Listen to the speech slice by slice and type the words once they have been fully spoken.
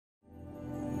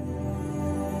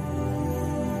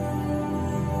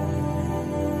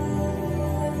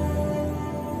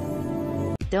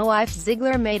Doiph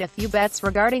Ziggler made a few bets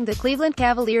regarding the Cleveland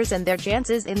Cavaliers and their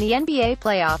chances in the NBA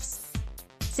playoffs.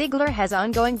 Ziggler has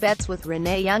ongoing bets with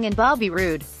Renee Young and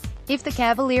Roode. If the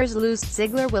Cavaliers lose,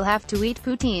 Ziggler will have to eat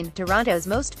poutine, Toronto's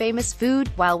most famous food,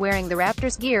 while wearing the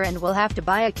Raptors gear, and will have to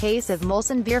buy a case of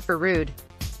Molson beer for Roode.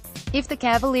 If the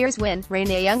Cavaliers win,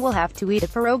 Renee Young will have to eat a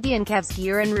pierogi in Cavs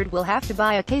gear and Roode will have to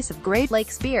buy a case of Great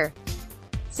Lakes beer.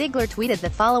 Ziggler tweeted the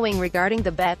following regarding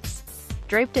the bets.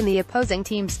 Draped in the opposing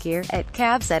team's gear, at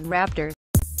Cavs and Raptors.